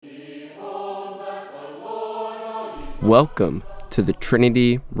Welcome to the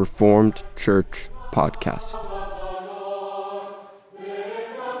Trinity Reformed Church podcast.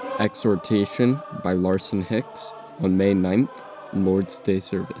 Exhortation by Larson Hicks on May 9th, Lord's Day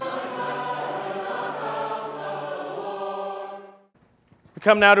service. We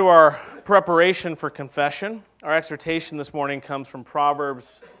come now to our preparation for confession. Our exhortation this morning comes from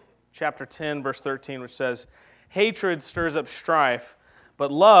Proverbs chapter 10, verse 13, which says, "Hatred stirs up strife,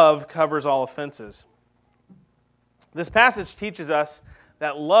 but love covers all offenses." This passage teaches us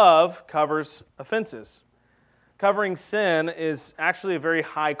that love covers offenses. Covering sin is actually a very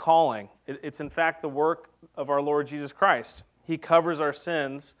high calling. It's in fact the work of our Lord Jesus Christ. He covers our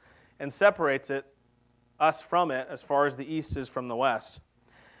sins and separates us from it as far as the east is from the west.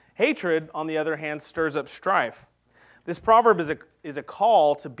 Hatred, on the other hand, stirs up strife. This proverb is a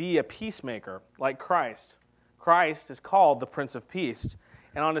call to be a peacemaker, like Christ. Christ is called the Prince of Peace.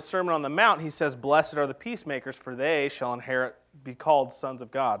 And on his Sermon on the Mount, he says, "Blessed are the peacemakers, for they shall be called sons of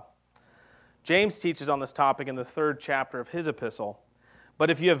God." James teaches on this topic in the 3rd chapter of his epistle. "But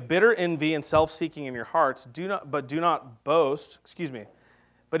if you have bitter envy and self-seeking in your hearts, do not boast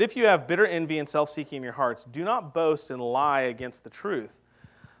and lie against the truth.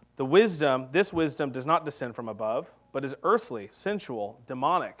 This wisdom does not descend from above, but is earthly, sensual,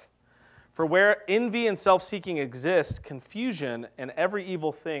 demonic. For where envy and self-seeking exist, confusion and every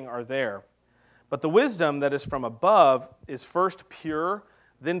evil thing are there. But the wisdom that is from above is first pure,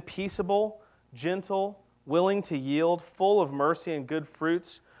 then peaceable, gentle, willing to yield, full of mercy and good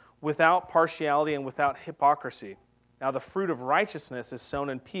fruits, without partiality and without hypocrisy. Now the fruit of righteousness is sown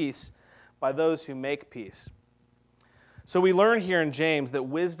in peace by those who make peace." So we learn here in James that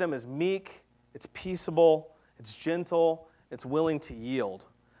wisdom is meek, it's peaceable, it's gentle, it's willing to yield.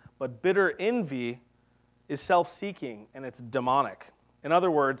 But bitter envy is self-seeking and it's demonic. In other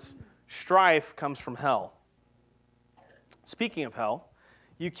words, strife comes from hell. Speaking of hell,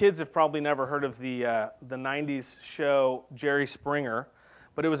 you kids have probably never heard of the 90s show Jerry Springer,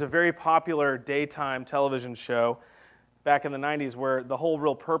 but it was a very popular daytime television show back in the 90s where the whole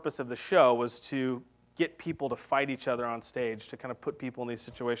real purpose of the show was to get people to fight each other on stage, to kind of put people in these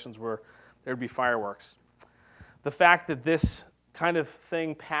situations where there'd be fireworks. The fact that this kind of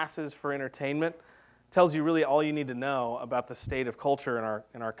thing passes for entertainment tells you really all you need to know about the state of culture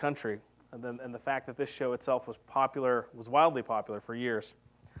in our country, and the fact that this show itself was wildly popular for years.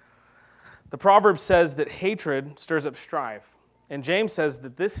 The proverb says that hatred stirs up strife, and James says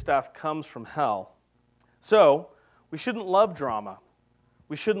that this stuff comes from hell. So we shouldn't love drama.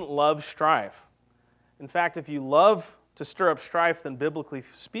 We shouldn't love strife. In fact, if you love to stir up strife, then biblically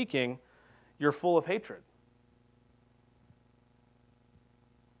speaking, you're full of hatred.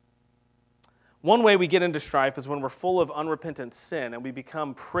 One way we get into strife is when we're full of unrepentant sin and we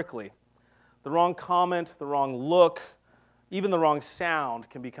become prickly. The wrong comment, the wrong look, even the wrong sound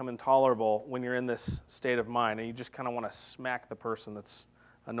can become intolerable when you're in this state of mind and you just kind of want to smack the person that's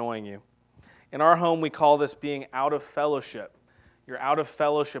annoying you. In our home, we call this being out of fellowship. You're out of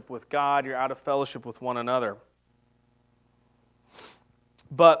fellowship with God, you're out of fellowship with one another.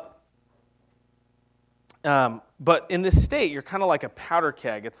 But in this state, you're kind of like a powder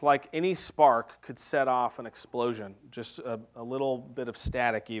keg. It's like any spark could set off an explosion, just a little bit of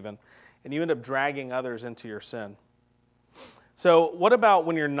static even, and you end up dragging others into your sin. So what about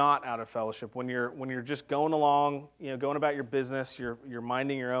when you're not out of fellowship, when you're just going along, going about your business, you're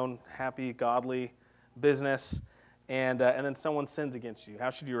minding your own happy, godly business, and then someone sins against you? How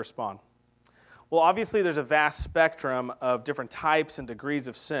should you respond? Well, obviously there's a vast spectrum of different types and degrees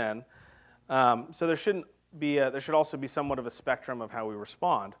of sin. So there should also be somewhat of a spectrum of how we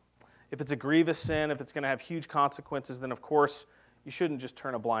respond. If it's a grievous sin, if it's going to have huge consequences, then of course you shouldn't just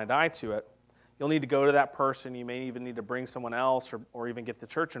turn a blind eye to it. You'll need to go to that person. You may even need to bring someone else or even get the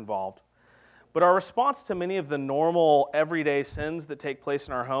church involved. But our response to many of the normal everyday sins that take place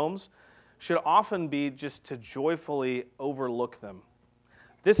in our homes should often be just to joyfully overlook them.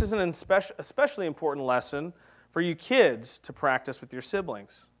 This is an especially important lesson for you kids to practice with your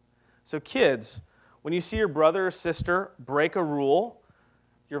siblings. So kids, when you see your brother or sister break a rule,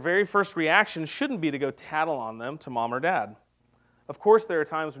 your very first reaction shouldn't be to go tattle on them to mom or dad. Of course, there are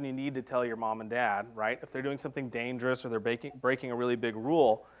times when you need to tell your mom and dad, right? If they're doing something dangerous or they're breaking a really big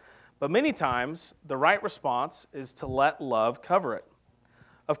rule. But many times, the right response is to let love cover it.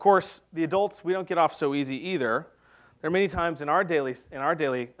 Of course, the adults, we don't get off so easy either. There are many times in our daily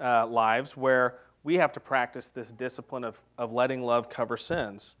lives where we have to practice this discipline of letting love cover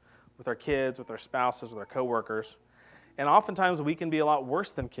sins. With our kids, with our spouses, with our coworkers. And oftentimes we can be a lot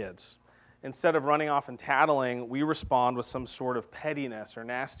worse than kids. instead of running off and tattling, we respond with some sort of pettiness or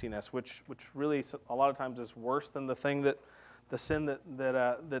nastiness, which really a lot of times is worse than the sin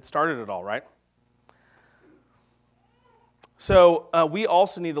that started it all, right? So we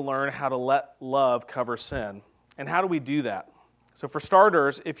also need to learn how to let love cover sin. And how do we do that? So for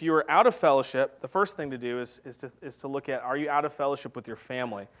starters, if you are out of fellowship, the first thing to do is to look at, are you out of fellowship with your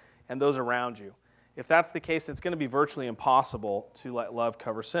family and those around you? If that's the case, it's going to be virtually impossible to let love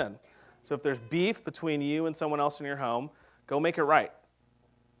cover sin. So if there's beef between you and someone else in your home, go make it right.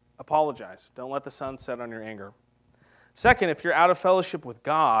 Apologize. Don't let the sun set on your anger. Second, if you're out of fellowship with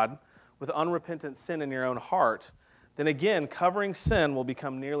God, with unrepentant sin in your own heart, then again, covering sin will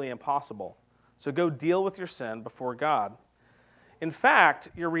become nearly impossible. So go deal with your sin before God. In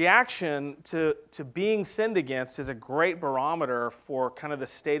fact, your reaction to being sinned against is a great barometer for kind of the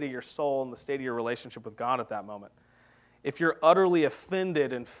state of your soul and the state of your relationship with God at that moment. If you're utterly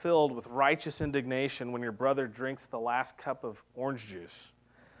offended and filled with righteous indignation when your brother drinks the last cup of orange juice,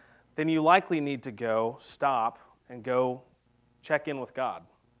 then you likely need to stop and go check in with God.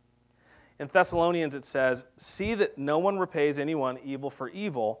 In Thessalonians it says, "See that no one repays anyone evil for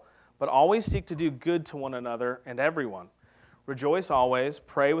evil, but always seek to do good to one another and everyone. Rejoice always,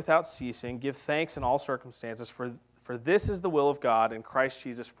 pray without ceasing, give thanks in all circumstances, for this is the will of God in Christ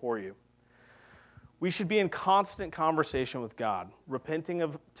Jesus for you." We should be in constant conversation with God,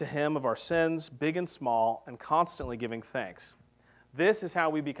 repenting to Him of our sins, big and small, and constantly giving thanks. This is how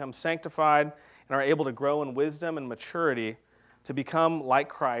we become sanctified and are able to grow in wisdom and maturity to become like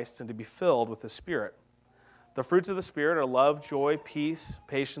Christ and to be filled with the Spirit. The fruits of the Spirit are love, joy, peace,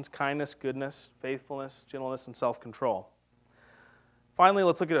 patience, kindness, goodness, faithfulness, gentleness, and self-control. Finally,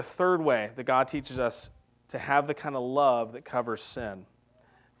 let's look at a third way that God teaches us to have the kind of love that covers sin.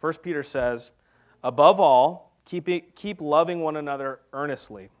 1 Peter says, "Above all, keep loving one another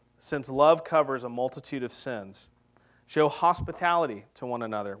earnestly, since love covers a multitude of sins. Show hospitality to one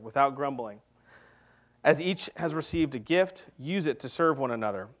another without grumbling. As each has received a gift, use it to serve one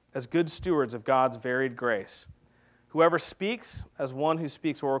another, as good stewards of God's varied grace. Whoever speaks, as one who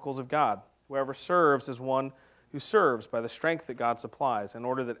speaks oracles of God. Whoever serves, as one who serves by the strength that God supplies, in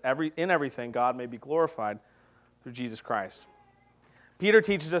order that in everything God may be glorified through Jesus Christ." Peter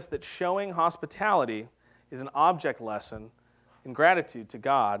teaches us that showing hospitality is an object lesson in gratitude to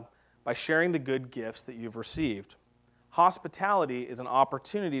God by sharing the good gifts that you've received. Hospitality is an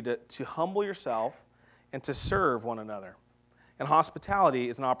opportunity to humble yourself and to serve one another. And hospitality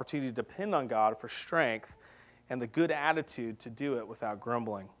is an opportunity to depend on God for strength and the good attitude to do it without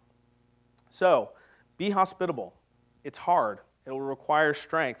grumbling. So, be hospitable. It's hard. It will require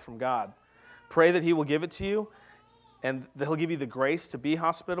strength from God. Pray that He will give it to you, and that He'll give you the grace to be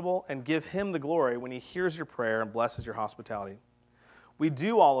hospitable, and give Him the glory when He hears your prayer and blesses your hospitality. We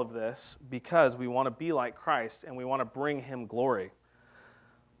do all of this because we want to be like Christ, and we want to bring Him glory.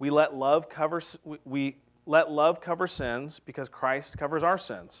 We let love cover sins because Christ covers our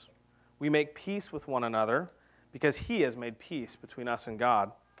sins. We make peace with one another because He has made peace between us and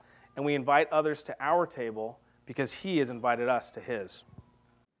God. And we invite others to our table because He has invited us to His.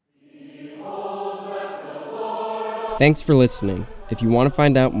 Thanks for listening. If you want to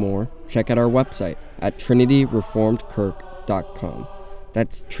find out more, check out our website at trinityreformedkirk.com.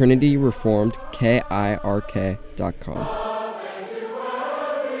 That's trinityreformedkirk.com.